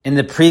In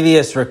the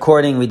previous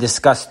recording, we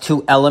discussed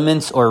two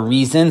elements or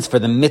reasons for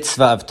the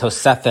mitzvah of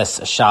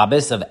Tosefes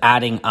Shabbos, of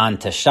adding on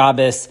to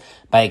Shabbos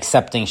by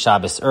accepting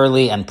Shabbos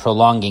early and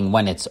prolonging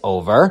when it's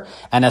over.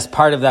 And as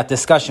part of that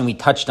discussion, we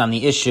touched on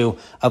the issue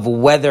of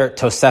whether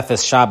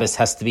Tosefes Shabbos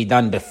has to be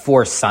done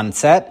before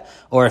sunset,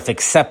 or if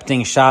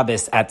accepting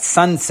Shabbos at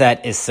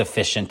sunset is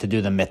sufficient to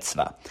do the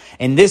mitzvah.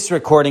 In this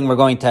recording, we're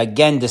going to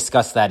again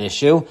discuss that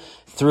issue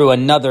through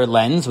another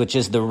lens, which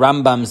is the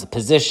Rambam's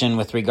position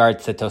with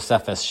regards to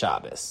Tosefes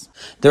Shabbos.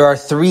 There are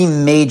three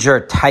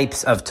major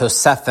types of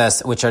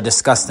Tosefes which are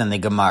discussed in the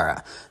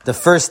Gemara. The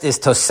first is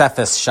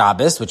Tosefes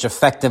Shabbos, which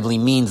effectively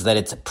means that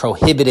it's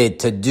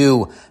prohibited to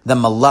do the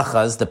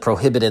malachas, the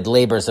prohibited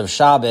labors of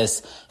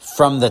Shabbos,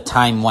 from the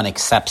time one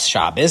accepts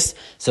Shabbos.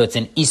 So it's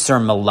an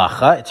Isur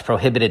Malacha. It's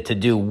prohibited to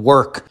do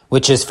work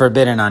which is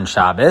forbidden on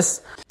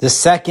Shabbos. The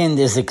second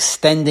is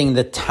extending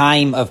the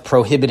time of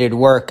prohibited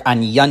work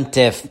on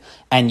Yontif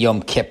and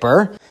Yom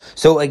Kippur.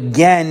 So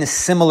again,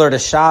 similar to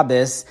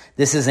Shabbos,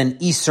 this is an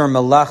Isur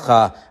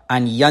Malacha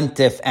on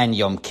Yontif and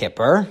Yom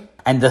Kippur.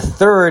 And the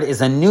third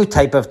is a new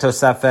type of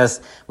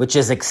Tosefes, which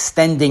is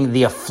extending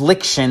the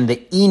affliction, the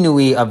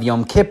inui of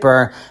Yom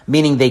Kippur,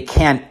 meaning they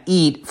can't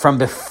eat from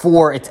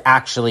before it's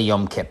actually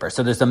Yom Kippur.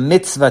 So there's a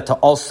mitzvah to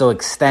also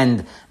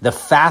extend the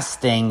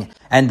fasting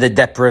and the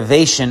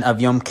deprivation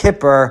of Yom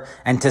Kippur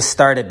and to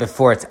start it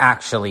before it's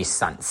actually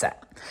sunset.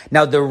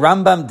 Now, the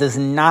Rambam does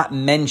not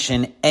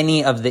mention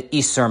any of the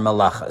Isur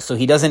Malacha. So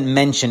he doesn't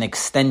mention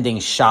extending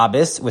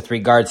Shabbos with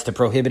regards to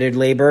prohibited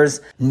labors,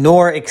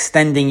 nor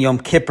extending Yom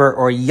Kippur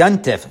or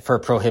Yontif for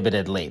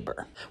prohibited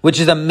labor, which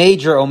is a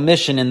major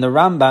omission in the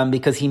Rambam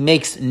because he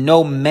makes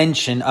no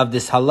mention of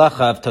this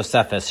halacha of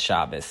Tosefes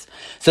Shabbos.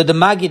 So the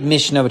Magid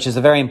Mishnah, which is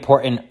a very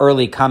important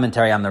early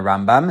commentary on the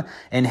Rambam,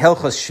 in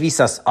Hilchos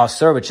Shvisas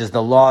Asur, which is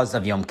the laws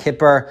of Yom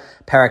Kippur,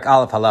 Perek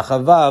Aleph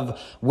Halacha Vav,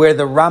 where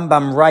the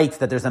Rambam writes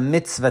that there's a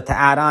mitzvah to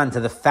add on to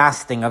the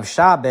fasting of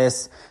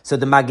Shabbos. So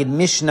the Magid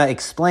Mishnah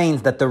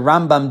explains that the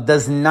Rambam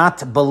does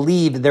not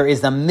believe there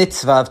is a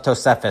mitzvah of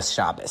Tosefes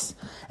Shabbos.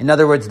 In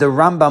other words, the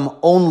Rambam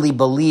only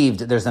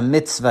believed there's a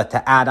mitzvah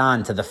to add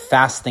on to the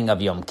fasting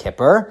of Yom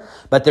Kippur,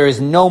 but there is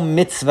no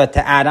mitzvah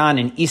to add on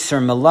an Isur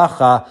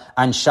Malacha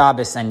on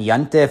Shabbos and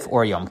Yontif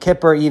or Yom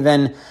Kippur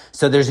even.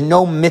 So there's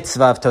no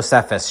mitzvah of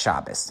Tosefes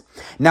Shabbos.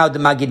 Now the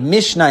Magid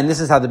Mishnah, and this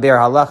is how the Be'er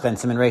Halacha and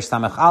Siman Reish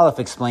Samech Aleph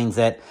explains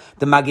it,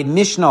 the Magid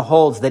Mishnah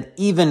holds that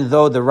even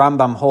though the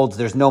Rambam holds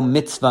there's no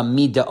mitzvah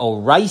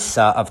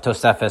midoraisa of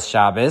Tosefes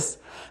Shabbos,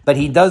 but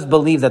he does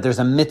believe that there's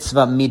a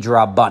mitzvah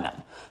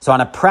midrabanan. So on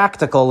a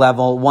practical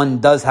level, one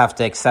does have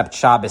to accept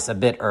Shabbos a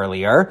bit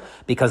earlier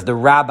because the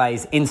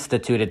rabbis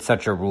instituted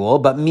such a rule.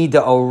 But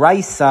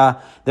midoraisa,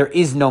 there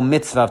is no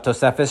mitzvah of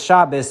Tosefes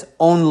Shabbos,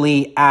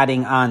 only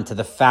adding on to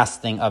the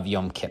fasting of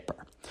Yom Kippur.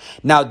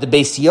 Now, the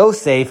Beis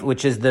Yosef,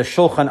 which is the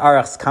Shulchan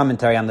Aruch's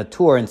commentary on the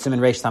Tur in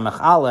Siman Reish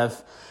Samech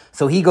Aleph,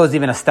 so he goes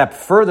even a step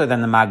further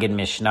than the Magid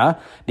Mishnah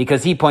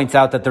because he points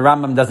out that the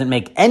Rambam doesn't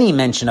make any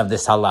mention of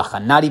this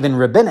halacha, not even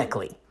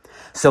rabbinically.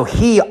 So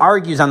he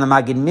argues on the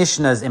Magid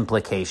Mishnah's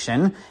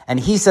implication, and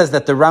he says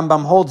that the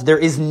Rambam holds there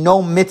is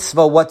no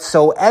mitzvah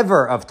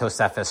whatsoever of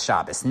Tosefes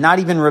Shabbos, not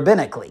even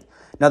rabbinically.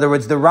 In other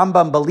words, the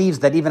Rambam believes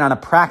that even on a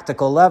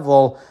practical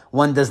level,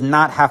 one does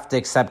not have to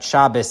accept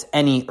Shabbos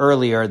any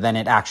earlier than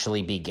it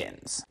actually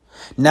begins.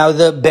 Now,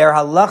 the Be'er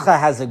Halacha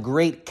has a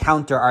great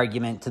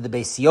counter-argument to the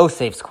Beis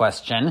Yosef's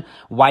question,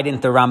 why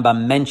didn't the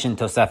Rambam mention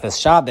Tosefes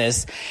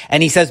Shabbos?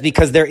 And he says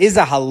because there is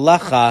a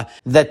halacha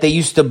that they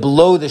used to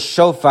blow the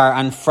shofar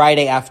on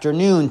Friday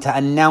afternoon to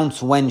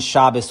announce when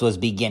Shabbos was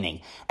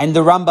beginning. And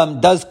the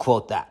Rambam does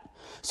quote that.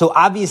 So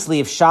obviously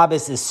if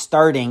Shabbos is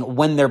starting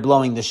when they're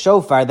blowing the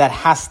shofar, that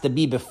has to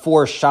be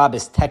before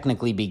Shabbos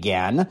technically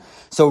began.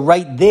 So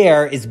right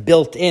there is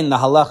built in the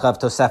halacha of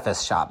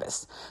Tosefes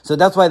Shabbos. So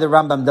that's why the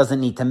Rambam doesn't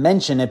need to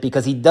mention it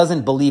because he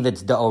doesn't believe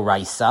it's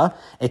deoraisa.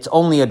 It's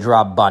only a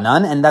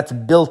drabanan, and that's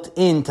built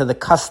into the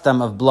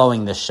custom of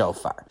blowing the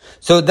shofar.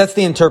 So that's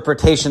the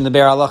interpretation the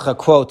Be'er Halacha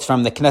quotes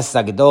from the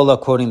Knesset HaGedolah,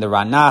 quoting the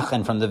Ranach,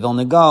 and from the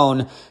Vilna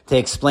Gaon to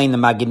explain the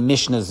Magid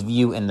Mishnah's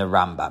view in the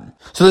Rambam.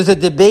 So there's a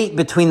debate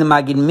between the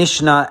Magid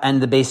Mishnah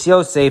and the Beis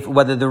Yosef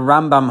whether the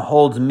Rambam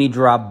holds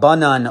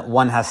midrabanan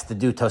one has to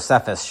do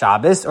Tosefes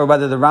Shabbos, or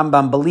whether the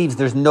Rambam believes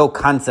there's no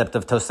concept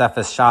of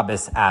Tosefes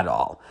Shabbos at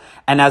all.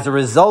 And as a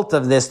result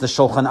of this, the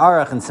Shulchan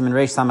Aruch and Siman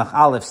Reish Samech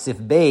Aleph Sif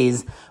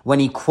Beis, when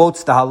he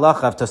quotes the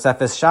halacha of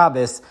Tosefes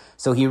Shabbos,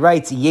 so he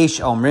writes, Yesh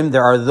Omrim,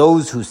 there are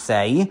those who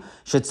say,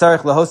 Shetzarech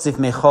lahosif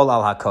mechol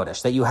al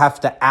hakodesh, that you have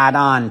to add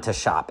on to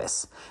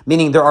Shabbos.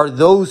 Meaning there are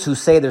those who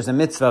say there's a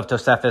mitzvah of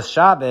Tosefes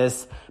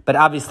Shabbos, But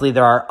obviously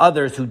there are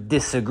others who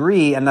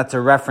disagree, and that's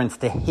a reference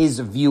to his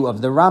view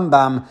of the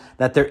Rambam,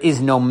 that there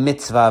is no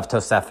mitzvah of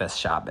Tosefes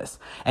Shabbos.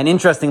 And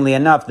interestingly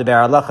enough, the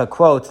Be'er Halacha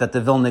quotes that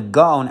the Vilna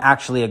Gaon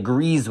actually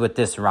agrees with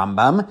this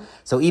Rambam.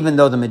 So even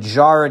though the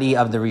majority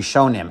of the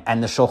Rishonim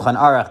and the Shulchan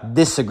Aruch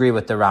disagree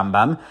with the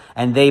Rambam,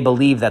 and they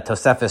believe that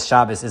Tosefes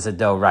Shabbos is a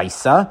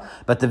Doraisa,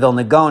 but the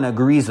Vilna Gaon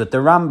agrees with the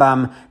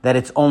Rambam that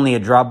it's only a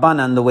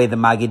Drabanan, the way the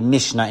Magid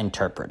Mishnah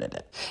interpreted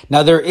it.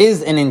 Now there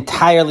is an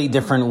entirely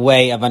different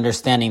way of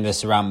understanding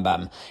this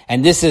Rambam,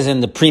 and this is in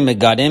the Pri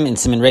Megadim in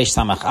Siman Reish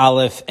Samach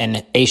Aleph and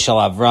Eishel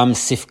Avram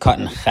Sifkat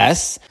and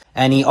Ches,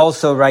 and he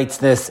also writes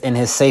this in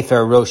his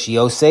Sefer Rosh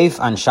Yosef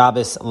on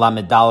Shabbos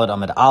Lamed Daled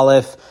Amud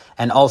Aleph,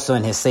 and also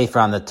in his Sefer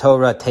on the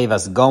Torah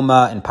Tevas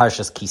Goma in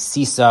Parshas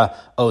Kisisa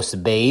Os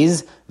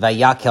Beis,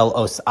 Vayakel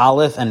Os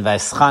Aleph, and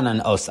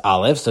Vaeschanan Os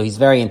Aleph. So he's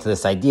very into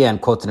this idea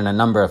and quotes it in a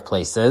number of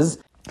places.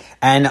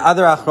 And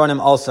other Achronim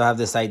also have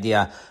this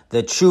idea.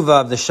 The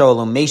Tshuva of the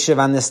Sholem Meshiv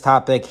on this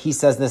topic, he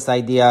says this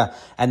idea,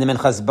 and the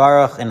Minchas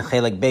Baruch in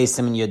Chelek Beis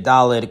Siman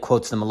Yudalid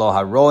quotes the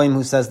Meloha Roim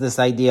who says this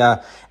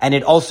idea, and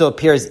it also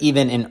appears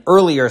even in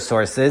earlier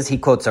sources. He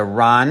quotes a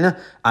Ran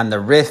on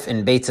the Rif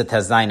in Beitzah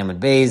Tes Zayin Amud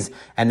Beis,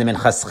 and the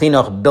Minchas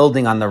Chinuch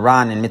building on the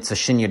Ran in Mitzvah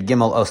Shin Yud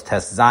Gimel Os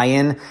Tes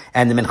Zayin,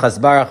 and the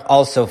Minchas Baruch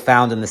also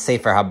found in the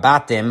Sefer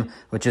Habatim,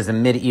 which is a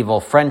medieval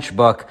French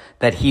book,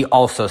 that he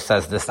also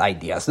says this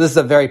idea. So this is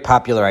a very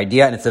popular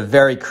idea, and it's a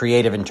very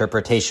creative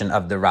interpretation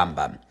of the Rambam.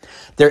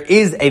 There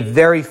is a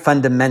very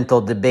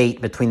fundamental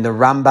debate between the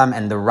Rambam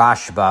and the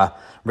Rashba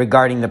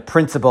regarding the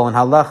principle in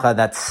halacha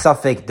that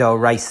safek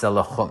d'oraisa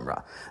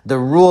l'chumra. The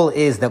rule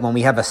is that when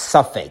we have a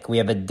safek, we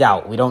have a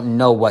doubt, we don't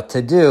know what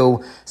to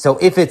do. So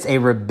if it's a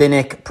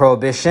rabbinic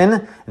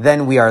prohibition,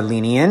 then we are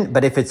lenient.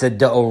 But if it's a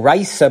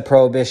d'oraisa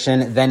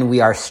prohibition, then we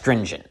are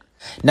stringent.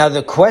 Now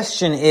the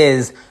question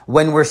is,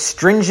 when we're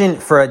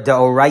stringent for a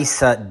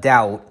d'oraisa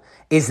doubt,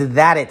 is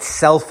that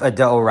itself a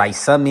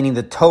d'oraisa, meaning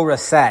the Torah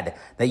said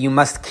that you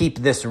must keep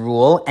this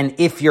rule, and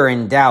if you're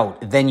in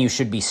doubt, then you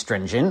should be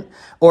stringent?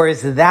 Or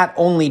is that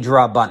only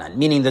drabanan,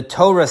 meaning the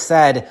Torah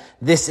said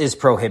this is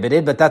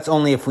prohibited, but that's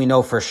only if we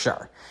know for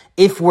sure?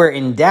 If we're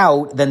in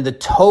doubt, then the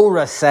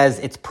Torah says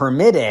it's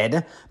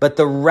permitted, but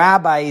the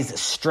rabbis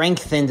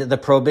strengthened the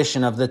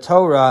prohibition of the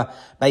Torah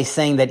by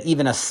saying that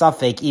even a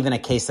suffix, even a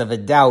case of a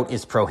doubt,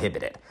 is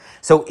prohibited.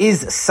 So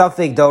is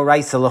safek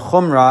d'oraisa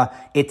l'chumra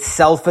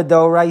itself a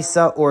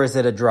d'oraisa, or is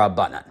it a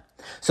drabanan?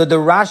 So the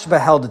Rashba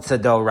held it's a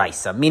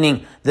d'oraisa,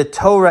 meaning the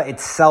Torah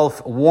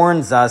itself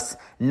warns us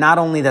not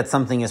only that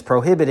something is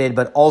prohibited,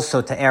 but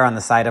also to err on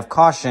the side of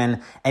caution,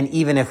 and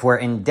even if we're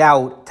in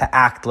doubt, to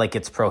act like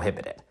it's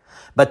prohibited.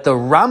 But the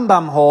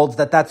Rambam holds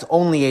that that's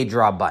only a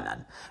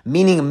drabanan,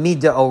 meaning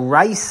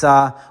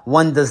mid'oraisa,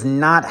 one does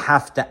not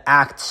have to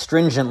act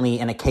stringently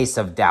in a case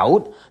of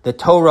doubt. The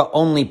Torah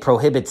only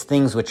prohibits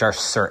things which are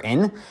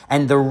certain,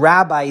 and the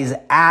rabbis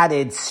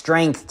added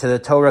strength to the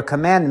Torah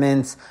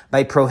commandments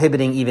by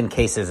prohibiting even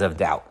cases of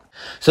doubt.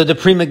 So the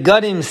Pri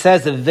Megadim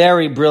says a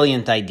very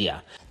brilliant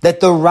idea,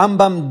 that the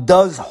Rambam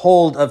does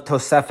hold of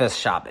Tosefes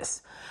Shabbos.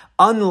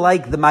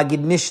 Unlike the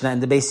Magid Mishnah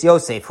and the Beis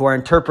Yosef, who are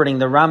interpreting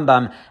the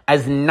Rambam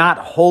as not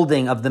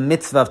holding of the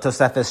mitzvah of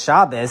Tosefes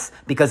Shabbos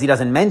because he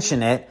doesn't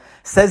mention it,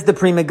 says the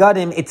Pri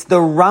Megadim, it's the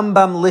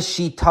Rambam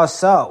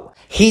l'shitaso.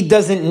 He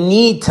doesn't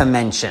need to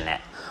mention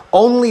it.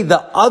 Only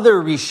the other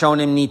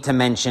Rishonim need to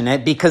mention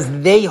it because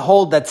they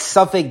hold that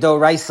safek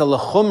d'oraisa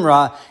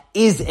l'chumra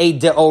is a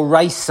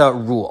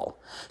d'oraisa rule.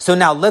 So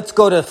now let's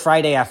go to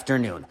Friday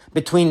afternoon.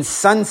 Between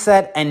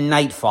sunset and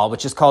nightfall,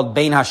 which is called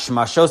Bein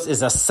Hashmashos,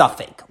 is a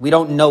suffix. We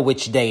don't know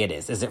which day it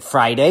is. Is it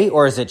Friday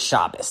or is it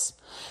Shabbos?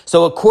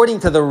 So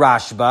according to the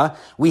Rashba,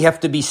 we have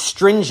to be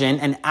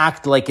stringent and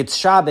act like it's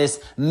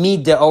Shabbos,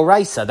 mid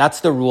de'oraisa.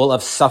 That's the rule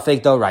of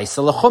safek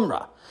d'oraisa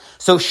l'chumra.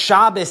 So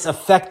Shabbos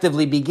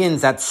effectively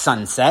begins at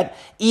sunset,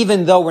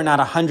 even though we're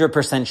not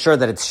 100% sure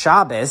that it's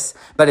Shabbos,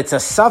 but it's a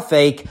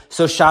suffix,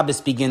 so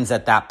Shabbos begins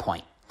at that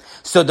point.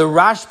 So the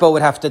Rashba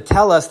would have to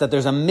tell us that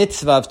there's a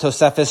mitzvah of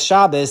Tosefes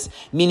Shabbos,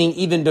 meaning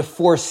even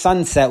before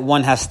sunset,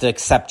 one has to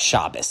accept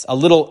Shabbos, a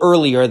little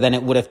earlier than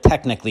it would have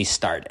technically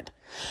started.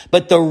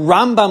 But the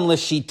Rambam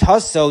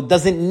l'shitaso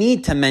doesn't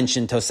need to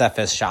mention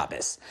Tosefes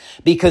Shabbos,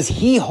 because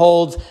he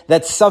holds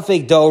that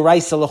safek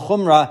d'oraisa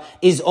l'chumra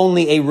is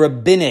only a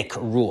rabbinic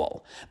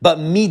rule. But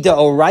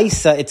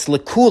mid'oraisa, it's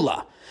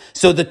l'kula.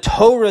 So the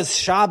Torah's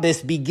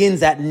Shabbos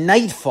begins at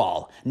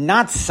nightfall,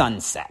 not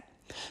sunset.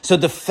 So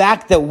the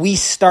fact that we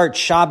start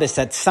Shabbos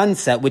at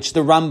sunset, which the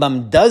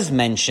Rambam does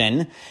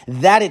mention,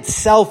 that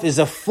itself is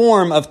a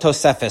form of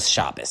Tosefes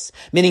Shabbos.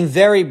 Meaning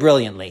very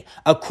brilliantly,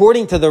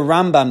 according to the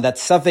Rambam, that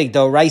safek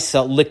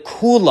d'oraisa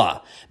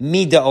l'kula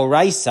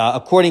mid'oraisa,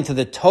 according to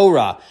the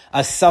Torah,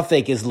 a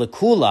safek is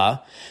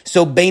l'kula,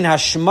 so Bein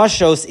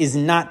Hashmashos is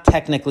not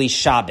technically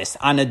Shabbos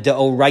on a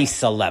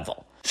d'oraisa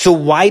level. So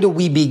why do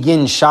we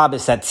begin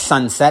Shabbos at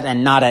sunset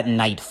and not at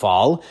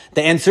nightfall?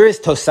 The answer is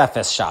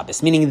Tosefes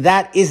Shabbos, meaning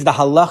that is the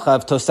halacha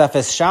of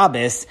Tosefes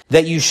Shabbos,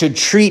 that you should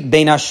treat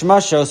Bein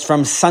Hashmashos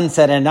from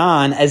sunset and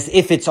on as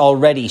if it's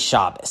already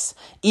Shabbos.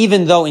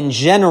 Even though in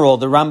general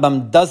the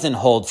Rambam doesn't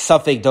hold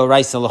Safek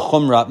D'Oraisa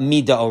L'Chumra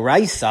Mida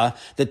Oraisa,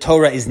 the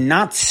Torah is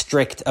not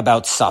strict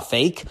about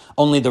Safek,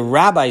 only the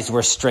rabbis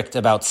were strict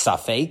about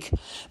Safek.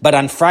 But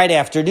on Friday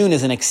afternoon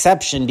is an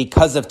exception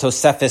because of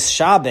Tosefes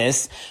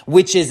Shabbos,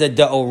 which is a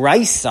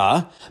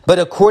D'Oraisa. But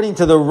according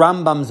to the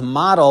Rambam's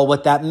model,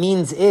 what that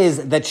means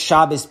is that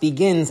Shabbos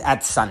begins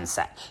at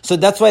sunset. So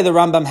that's why the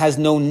Rambam has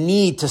no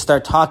need to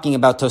start talking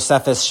about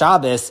Tosefes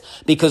Shabbos,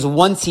 because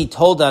once he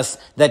told us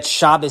that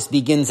Shabbos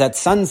begins at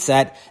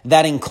sunset,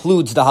 that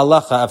includes the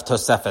halacha of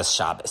Tosefes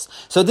Shabbos.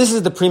 So this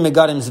is the Pri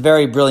Megadim's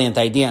very brilliant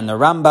idea in the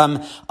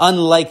Rambam.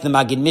 Unlike the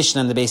Magid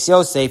Mishnah and the Beis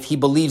Yosef, he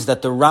believes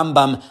that the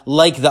Rambam,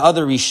 like the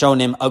other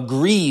Rishonim,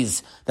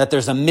 agrees that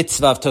there's a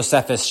mitzvah of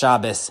Tosefes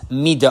Shabbos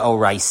mida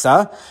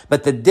oraisa,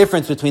 but the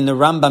difference between the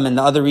Rambam and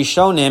the other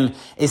Rishonim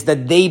is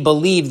that they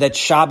believe that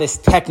Shabbos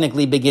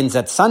technically begins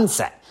at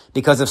sunset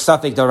because of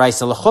Safek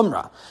D'Oraisa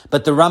L'Chumra.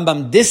 But the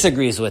Rambam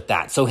disagrees with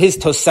that. So his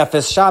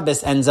Tosefes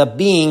Shabbos ends up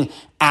being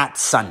at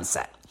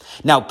sunset.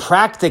 Now,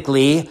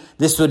 practically,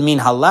 this would mean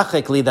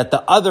halachically that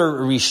the other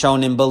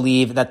Rishonim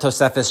believe that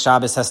Tosefes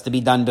Shabbos has to be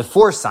done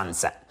before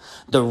sunset.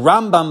 The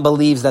Rambam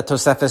believes that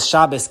Tosefes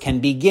Shabbos can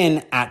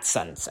begin at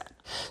sunset.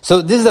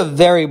 So this is a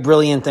very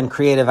brilliant and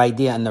creative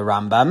idea in the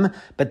Rambam,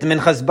 but the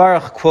Minchas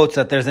Baruch quotes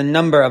that there's a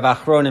number of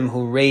Achronim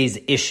who raise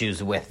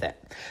issues with it.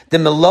 The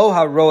Melo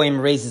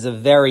HaRoim raises a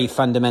very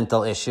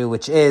fundamental issue,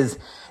 which is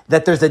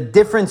that there's a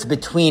difference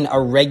between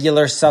a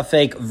regular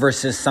Safek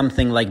versus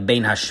something like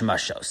Bein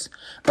Hashmashos.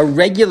 A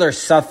regular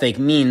Safek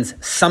means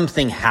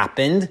something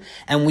happened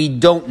and we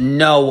don't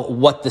know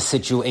what the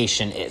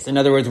situation is. In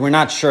other words, we're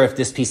not sure if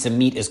this piece of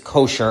meat is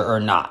kosher or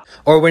not.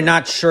 Or we're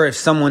not sure if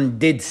someone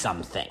did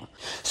something.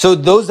 So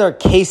those are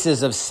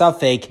cases of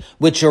Safek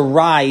which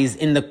arise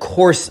in the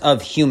course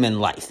of human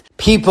life.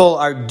 People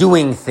are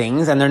doing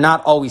things and they're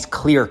not always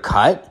clear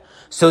cut.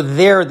 So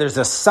there's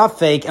a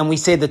Safek, and we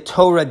say the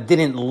Torah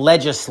didn't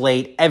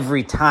legislate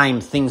every time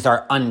things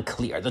are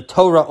unclear. The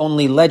Torah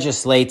only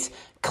legislates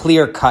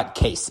clear-cut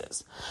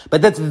cases.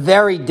 But that's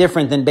very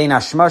different than Bein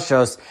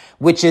Hashmashos,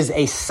 which is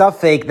a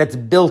Safek that's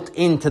built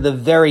into the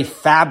very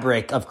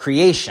fabric of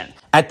creation.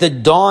 At the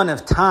dawn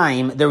of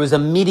time, there was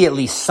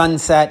immediately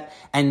sunset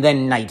and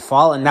then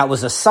nightfall, and that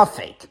was a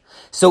Safek.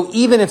 So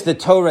even if the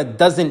Torah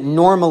doesn't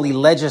normally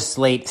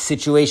legislate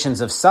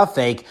situations of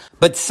Safek,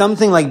 but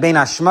something like Bein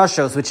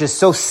Hashmashos, which is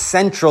so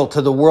central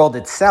to the world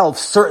itself,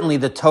 certainly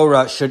the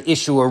Torah should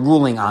issue a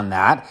ruling on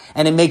that.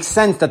 And it makes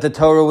sense that the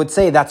Torah would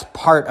say that's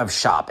part of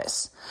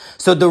Shabbos.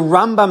 So the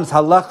Rambam's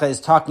halacha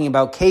is talking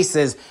about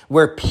cases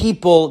where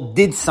people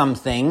did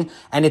something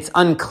and it's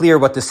unclear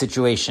what the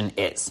situation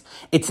is.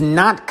 It's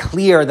not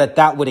clear that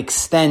that would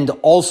extend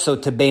also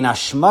to Bein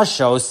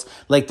Hashmashos,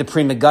 like the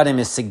Pri Megadim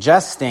is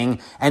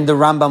suggesting, and the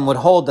Rambam would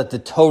hold that the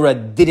Torah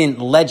didn't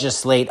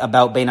legislate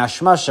about Bein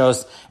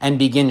Hashmashos and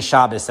begin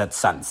Shabbos at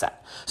sunset.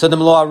 So the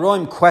Melo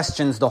HaRoim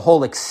questions the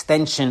whole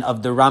extension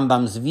of the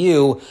Rambam's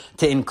view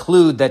to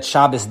include that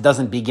Shabbos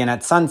doesn't begin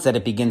at sunset,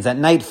 it begins at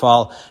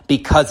nightfall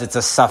because it's a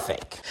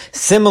Safek.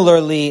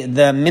 Similarly,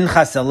 the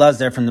Minchas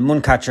Elazar from the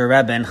Munkacher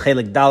Rebbe in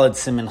Chelik Daled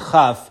Siman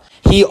Chaf,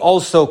 he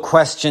also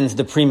questions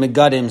the Pri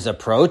Megadim's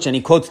approach, and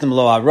he quotes the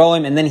Melo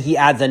HaRoim, and then he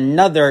adds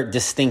another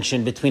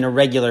distinction between a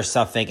regular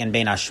Safek and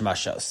Bein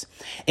Hashmashos.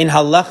 In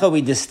Halacha,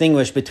 we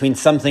distinguish between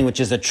something which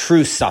is a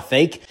true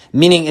Safek,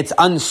 meaning it's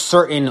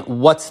uncertain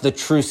what's the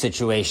true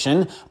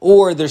situation,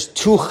 or there's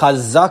two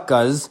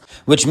Chazakas,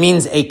 which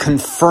means a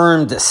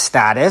confirmed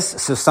status,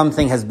 so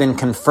something has been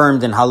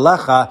confirmed in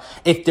Halacha.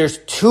 If there's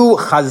two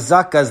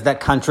Chazakas that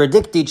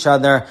contradict each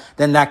other,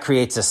 then that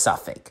creates a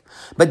Safek.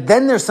 But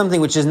then there's something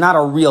which is not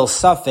a real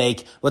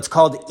Safek, what's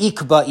called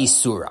Ikba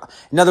Isura.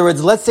 In other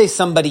words, let's say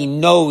somebody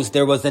knows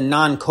there was a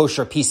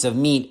non-kosher piece of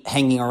meat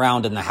hanging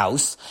around in the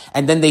house,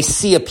 and then they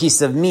see a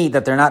piece of meat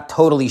that they're not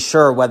totally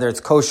sure whether it's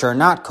kosher or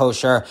not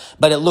kosher,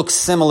 but it looks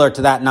similar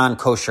to that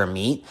non-kosher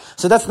meat.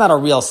 So that's not a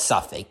real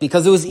Safek,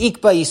 because it was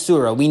Ikba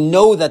Isura. We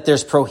know that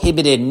there's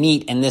prohibited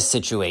meat in this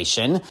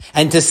situation,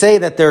 and to say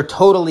that they're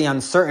totally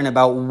uncertain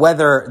about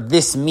whether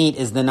this meat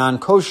is the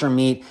non-kosher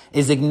meat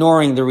is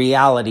ignoring the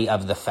reality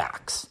of the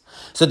fact.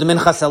 So the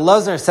Minchas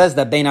Elazar says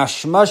that Bein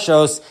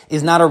Hashmashos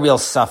is not a real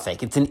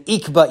Safek. It's an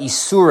Ikba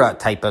Isura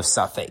type of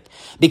Safek.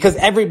 Because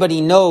everybody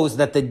knows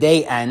that the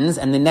day ends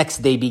and the next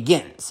day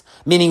begins.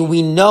 Meaning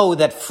we know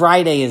that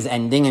Friday is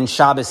ending and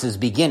Shabbos is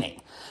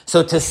beginning.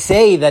 So to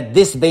say that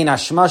this Bein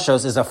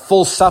Hashmashos is a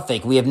full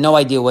Safek, we have no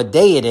idea what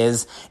day it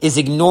is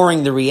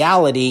ignoring the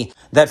reality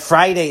that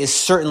Friday is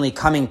certainly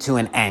coming to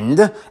an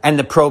end and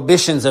the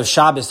prohibitions of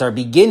Shabbos are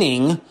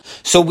beginning,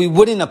 so we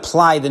wouldn't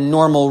apply the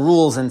normal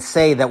rules and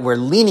say that we're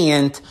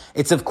lenient.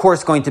 It's of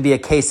course going to be a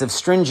case of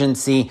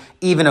stringency,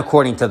 even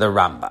according to the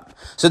Rambam.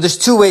 So there's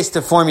two ways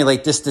to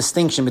formulate this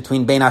distinction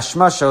between Bein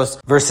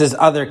Hashmashos versus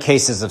other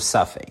cases of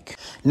Safek.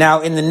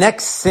 Now, in the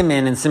next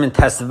siman, in Siman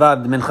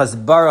Tesvav, the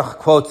Minchas Baruch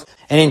quotes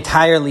an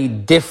entirely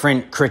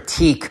different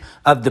critique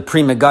of the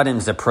Pri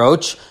Megadim's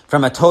approach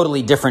from a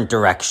totally different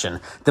direction.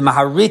 The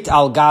Maharit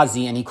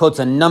Al-Ghazi, and he quotes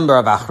a number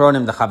of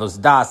Achronim, the Chavos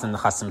Das and the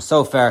Chasim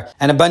Sofer,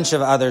 and a bunch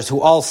of others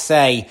who all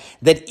say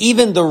that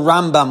even the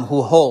Rambam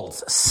who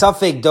holds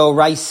Safek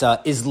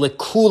Doraisa is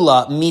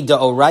Lekula Mida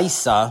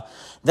Oraisa,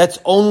 that's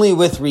only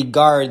with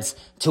regards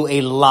to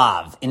a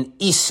lav, an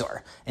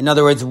isur. In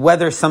other words,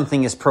 whether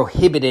something is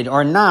prohibited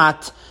or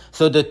not,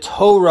 so the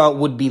Torah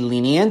would be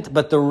lenient,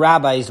 but the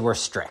rabbis were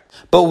strict.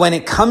 But when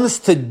it comes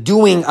to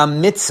doing a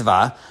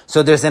mitzvah,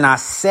 so there's an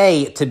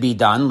asay to be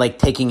done, like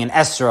taking an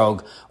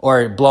esrog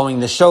or blowing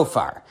the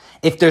shofar.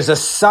 If there's a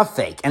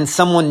safek and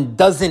someone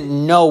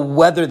doesn't know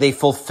whether they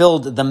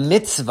fulfilled the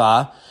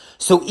mitzvah,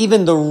 so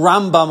even the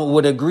Rambam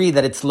would agree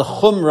that it's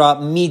lechumra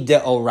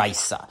mide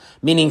oraisa,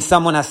 meaning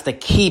someone has to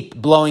keep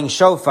blowing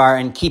shofar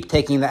and keep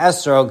taking the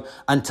esrog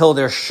until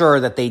they're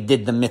sure that they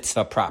did the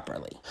mitzvah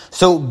properly.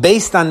 So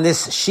based on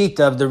this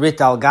shita of the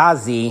Rit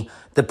Al-Ghazi,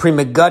 the Pri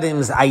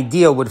Megadim's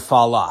idea would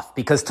fall off,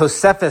 because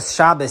Tosefes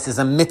Shabbos is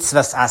a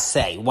mitzvahs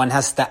aseh. One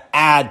has to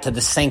add to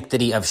the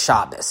sanctity of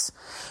Shabbos.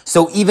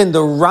 So even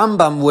the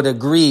Rambam would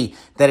agree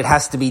that it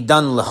has to be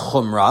done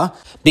lechumra,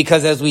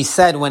 because as we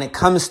said, when it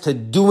comes to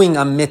doing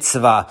a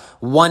mitzvah,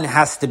 one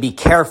has to be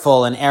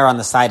careful and err on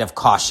the side of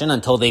caution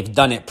until they've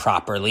done it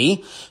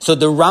properly. So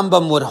the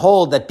Rambam would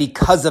hold that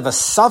because of a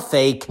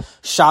safek,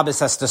 Shabbos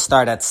has to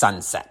start at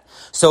sunset.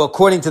 So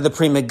according to the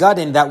Pri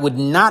Megadim, that would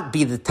not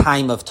be the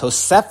time of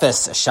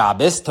Tosefes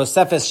Shabbos.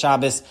 Tosefes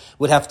Shabbos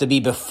would have to be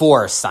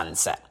before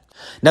sunset.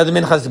 Now the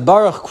Minchas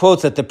Baruch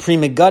quotes that the Pri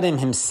Megadim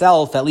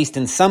himself, at least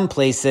in some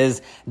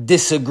places,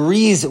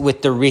 disagrees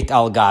with the Rit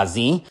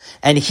Al-Ghazi,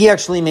 and he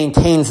actually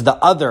maintains the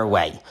other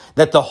way,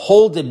 that the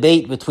whole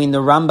debate between the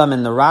Rambam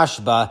and the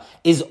Rashba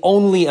is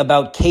only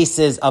about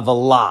cases of a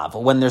lav,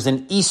 when there's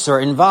an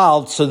isur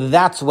involved, so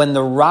that's when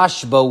the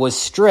Rashba was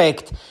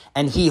strict,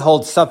 and he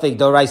holds Safek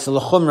Doraisa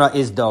L'chumra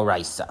is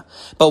Doraisa.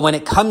 But when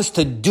it comes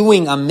to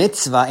doing a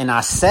mitzvah in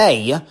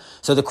Asay,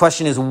 so the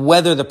question is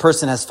whether the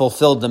person has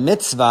fulfilled the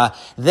mitzvah,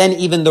 then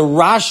even the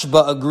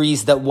Rashba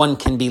agrees that one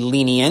can be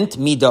lenient,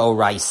 Mida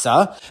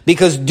Oraisa,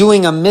 because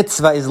doing a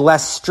mitzvah is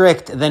less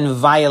strict than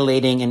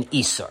violating an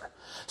Isur.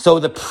 So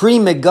the Pri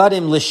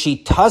Megadim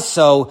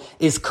L'shitaso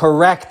is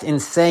correct in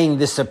saying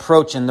this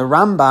approach in the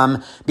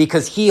Rambam,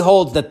 because he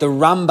holds that the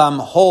Rambam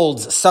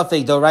holds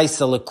Safek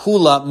Doraisa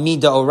L'kula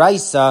Mida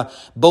Oraisa,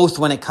 both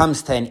when it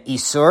comes to an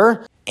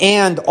Isur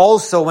and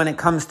also when it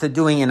comes to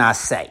doing an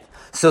Asay.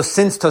 So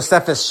since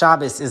Tosefes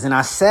Shabbos is an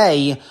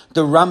asay,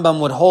 the Rambam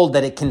would hold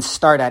that it can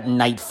start at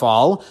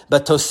nightfall,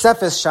 but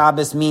Tosefes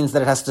Shabbos means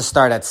that it has to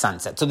start at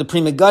sunset. So the Pri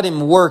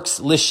Megadim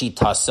works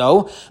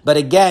lishitaso, but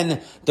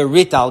again, the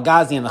Rit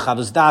Al-Ghazi and the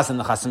Chavos Das and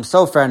the Chasim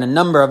Sofer and a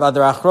number of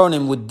other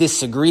Achronim would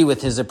disagree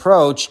with his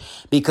approach,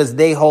 because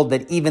they hold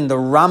that even the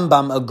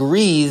Rambam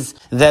agrees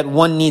that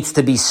one needs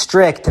to be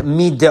strict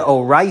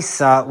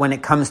mideoraisa when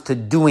it comes to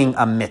doing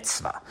a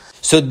mitzvah.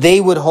 So they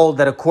would hold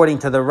that according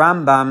to the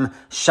Rambam,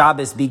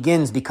 Shabbos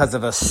begins because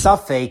of a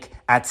safek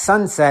at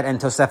sunset, and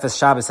Tosefes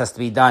Shabbos has to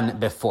be done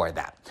before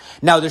that.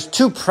 Now, there's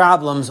two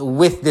problems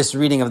with this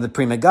reading of the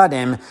Pri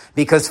Megadim,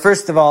 because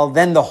first of all,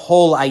 then the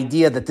whole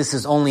idea that this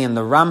is only in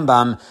the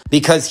Rambam,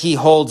 because he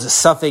holds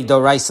Safek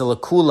Doraisa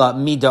L'kula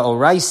Mida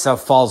Oraisa,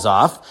 falls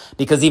off,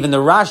 because even the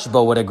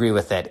Rashba would agree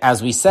with it.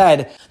 As we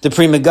said, the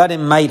Pri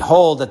Megadim might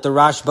hold that the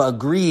Rashba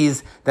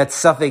agrees that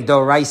Safek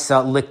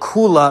Doraisa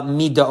L'kula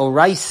Mida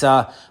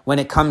Oraisa when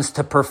it comes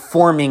to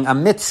performing a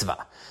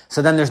mitzvah.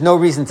 So then there's no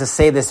reason to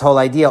say this whole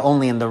idea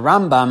only in the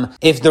Rambam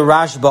if the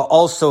Rashba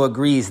also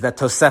agrees that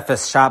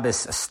Tosefes Shabbos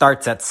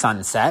starts at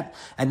sunset.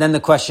 And then the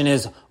question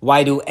is,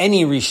 why do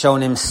any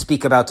Rishonim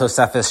speak about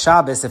Tosefes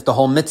Shabbos if the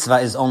whole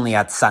mitzvah is only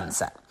at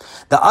sunset?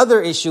 The other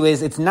issue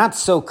is it's not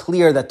so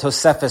clear that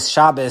Tosefes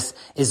Shabbos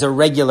is a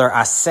regular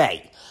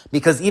asay,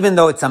 because even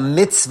though it's a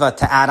mitzvah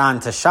to add on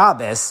to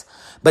Shabbos,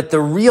 but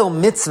the real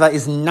mitzvah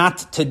is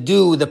not to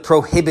do the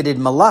prohibited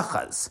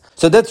malachas.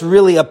 So that's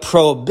really a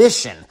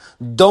prohibition.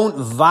 Don't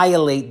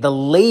violate the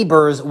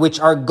labors which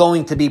are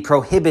going to be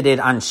prohibited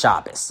on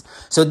Shabbos.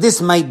 So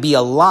this might be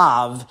a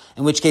lav,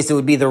 in which case it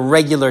would be the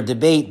regular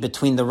debate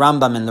between the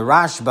Rambam and the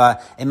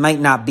Rashba. It might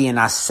not be an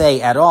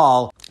asay at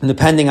all,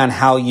 depending on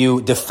how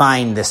you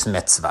define this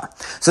mitzvah.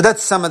 So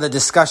that's some of the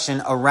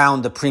discussion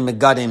around the Pri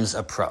Megadim's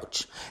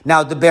approach.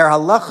 Now, the Ber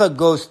Halacha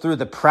goes through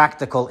the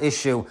practical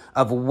issue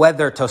of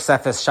whether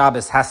Tosefes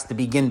Shabbos has to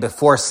begin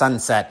before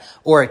sunset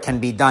or it can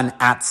be done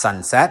at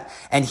sunset.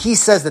 And he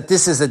says that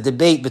this is a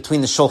debate between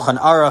the Shulchan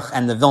Aruch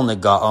and the Vilna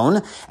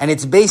Gaon, and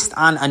it's based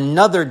on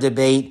another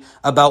debate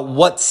about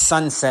what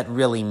sunset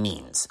really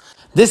means.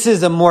 This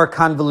is a more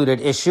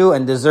convoluted issue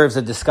and deserves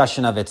a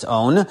discussion of its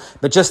own.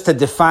 But just to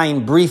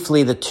define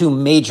briefly the two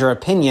major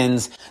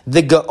opinions,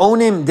 the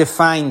Gaonim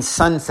define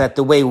sunset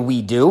the way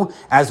we do,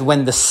 as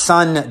when the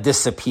sun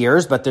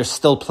disappears, but there's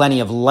still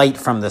plenty of light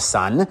from the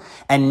sun.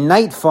 And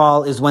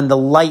nightfall is when the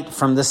light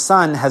from the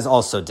sun has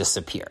also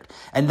disappeared.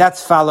 And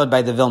that's followed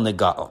by the Vilna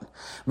Gaon.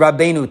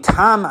 Rabbeinu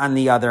Tam, on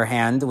the other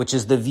hand, which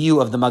is the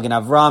view of the Magen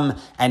Avram,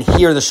 and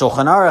here the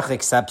Shulchan Aruch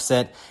accepts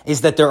it,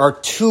 is that there are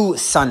two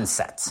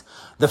sunsets.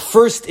 The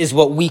first is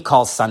what we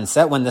call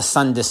sunset, when the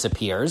sun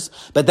disappears.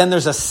 But then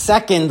there's a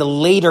second,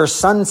 later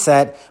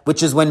sunset,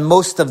 which is when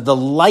most of the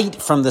light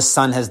from the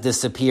sun has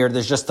disappeared.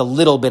 There's just a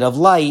little bit of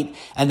light,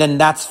 and then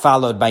that's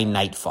followed by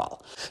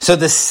nightfall. So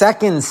the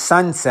second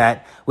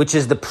sunset, which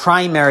is the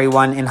primary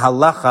one in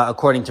halacha,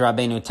 according to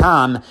Rabbeinu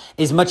Tam,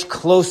 is much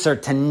closer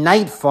to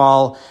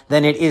nightfall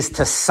than it is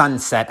to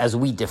sunset as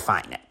we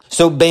define it.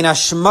 So Bein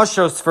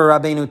Hashmashos for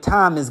Rabbeinu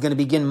Tam is going to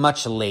begin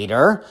much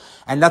later,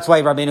 and that's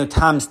why Rabbeinu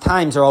Tam's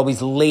times are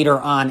always later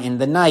on in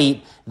the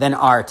night than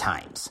our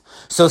times.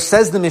 So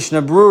says the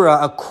Mishnah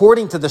Brura,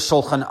 according to the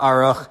Shulchan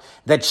Aruch,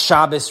 that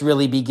Shabbos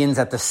really begins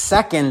at the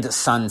second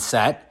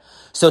sunset.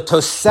 So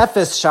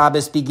Tosefes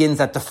Shabbos begins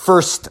at the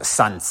first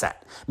sunset.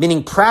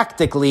 Meaning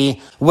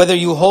practically, whether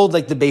you hold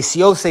like the Beis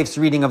Yosef's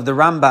reading of the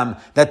Rambam,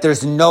 that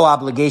there's no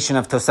obligation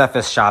of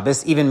Tosefes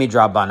Shabbos, even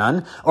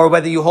Midrabanan, or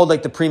whether you hold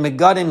like the Pri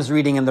Megadim's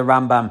reading in the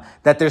Rambam,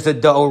 that there's a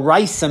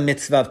D'oraisa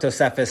mitzvah of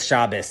Tosefes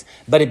Shabbos,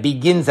 but it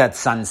begins at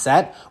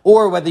sunset,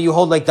 or whether you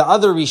hold like the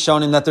other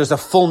Rishonim, that there's a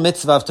full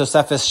mitzvah of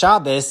Tosefes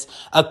Shabbos,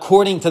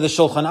 according to the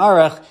Shulchan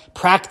Aruch,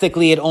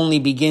 practically it only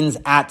begins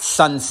at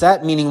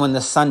sunset, meaning when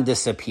the sun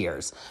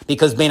disappears.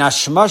 Because Bein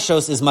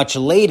Hashmashos is much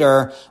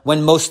later,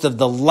 when most of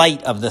the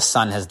light of the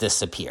sun has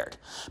disappeared.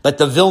 But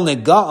the Vilna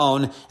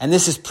Gaon, and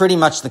this is pretty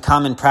much the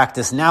common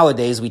practice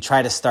nowadays, we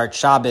try to start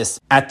Shabbos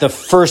at the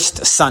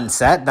first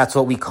sunset. That's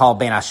what we call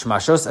Bein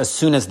Hashmashos, as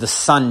soon as the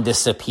sun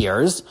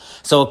disappears.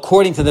 So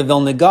according to the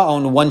Vilna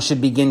Gaon, one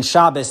should begin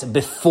Shabbos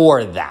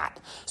before that.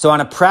 So on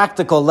a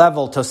practical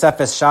level,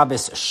 Tosefes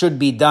Shabbos should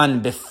be done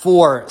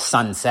before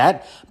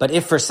sunset. But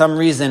if for some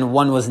reason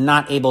one was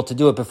not able to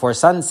do it before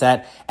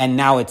sunset, and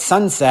now it's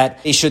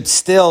sunset, they should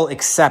still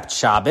accept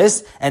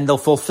Shabbos, and they'll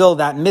fulfill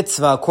that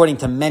mitzvah according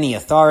to many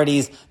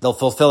authorities. They'll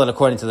fulfill it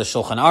according to the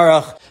Shulchan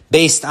Aruch,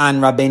 based on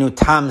Rabbeinu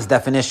Tam's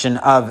definition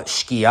of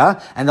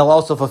Shkia, and they'll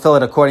also fulfill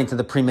it according to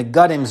the Pri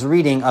Megadim's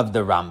reading of the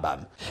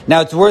Rambam.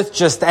 Now it's worth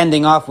just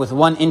ending off with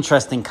one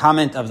interesting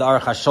comment of the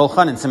Aruch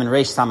HaShulchan in Siman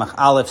Reish Samach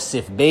Aleph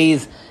Sif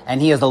Beis,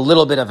 and he has a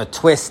little bit of a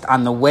twist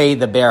on the way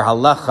the Be'er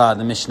Halacha,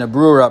 the Mishnah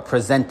Brura,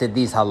 presented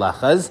these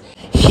halachas.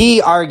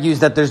 He argues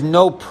that there's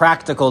no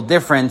practical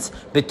difference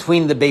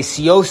between the Beis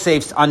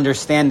Yosef's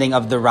understanding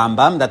of the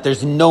Rambam, that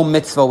there's no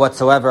mitzvah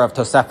whatsoever of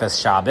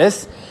Tosefes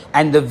Shabbos,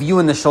 and the view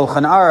in the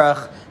Shulchan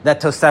Aruch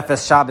that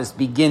Tosefes Shabbos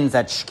begins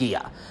at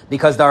Shkia.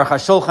 Because the Aruch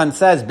HaShulchan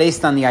says,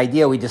 based on the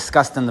idea we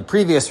discussed in the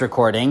previous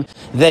recording,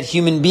 that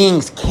human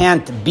beings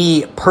can't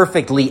be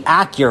perfectly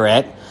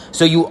accurate,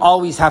 so you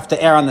always have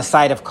to err on the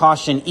side of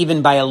caution,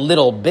 even by a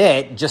little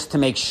bit, just to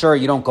make sure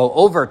you don't go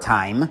over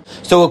time.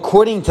 So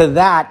according to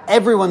that,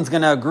 everyone's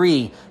going to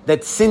agree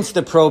that since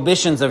the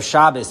prohibitions of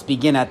Shabbos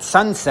begin at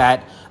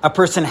sunset, a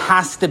person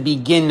has to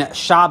begin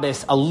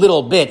Shabbos a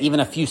little bit, even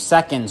a few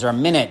seconds or a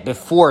minute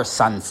before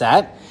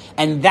sunset.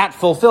 And that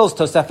fulfills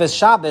Tosefes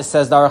Shabbos,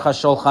 says the Aruch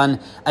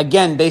HaShulchan,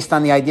 again, based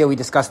on the idea we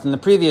discussed in the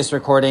previous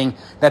recording,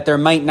 that there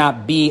might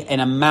not be an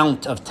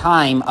amount of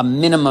time, a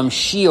minimum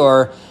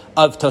shiur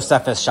of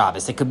Tosefes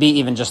Shabbos. It could be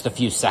even just a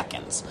few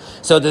seconds.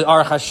 So the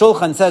Aruch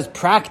HaShulchan says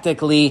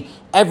practically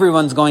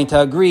everyone's going to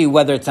agree,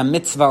 whether it's a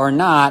mitzvah or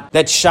not,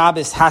 that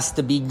Shabbos has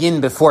to begin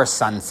before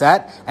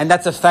sunset, and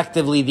that's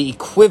effectively the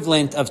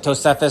equivalent of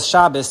Tosefes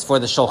Shabbos for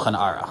the Shulchan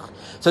Aruch.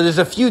 So there's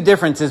a few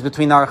differences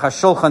between the Aruch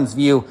HaShulchan's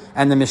view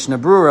and the Mishnah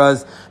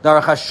Brura's. The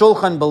Aruch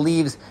HaShulchan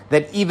believes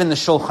that even the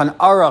Shulchan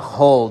Aruch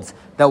holds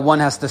that one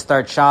has to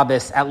start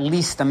Shabbos at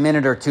least a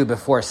minute or two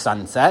before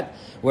sunset,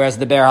 whereas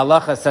the Be'er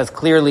Halacha says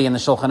clearly in the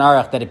Shulchan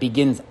Aruch that it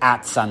begins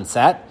at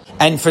sunset.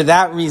 And for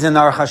that reason, the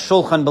Aruch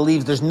HaShulchan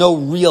believes there's no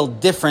real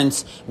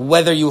difference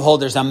whether you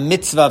hold there's a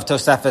mitzvah of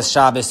Tosefes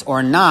Shabbos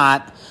or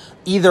not.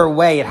 Either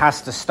way, it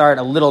has to start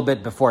a little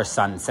bit before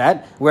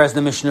sunset, whereas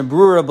the Mishnah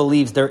Brura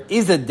believes there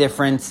is a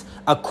difference.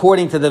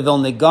 According to the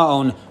Vilna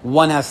Gaon,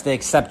 one has to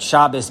accept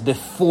Shabbos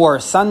before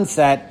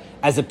sunset,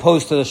 as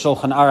opposed to the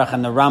Shulchan Aruch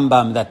and the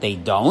Rambam that they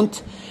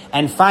don't.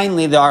 And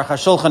finally, the Aruch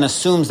HaShulchan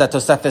assumes that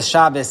Tosefes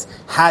Shabbos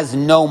has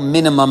no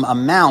minimum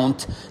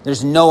amount.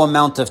 There's no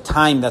amount of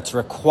time that's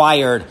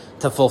required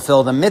to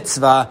fulfill the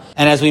mitzvah.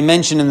 And as we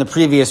mentioned in the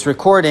previous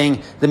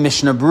recording, the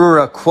Mishnah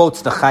Brura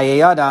quotes the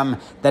Chayei Adam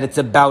that it's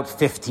about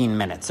 15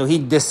 minutes. So he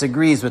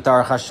disagrees with the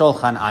Aruch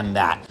HaShulchan on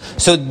that.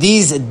 So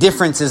these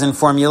differences in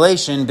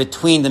formulation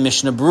between the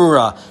Mishnah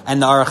Brura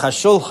and the Aruch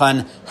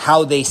HaShulchan,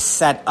 how they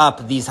set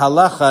up these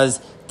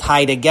halachas,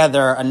 tie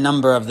together a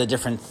number of the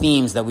different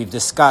themes that we've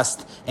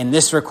discussed in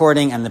this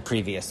recording and the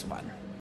previous one.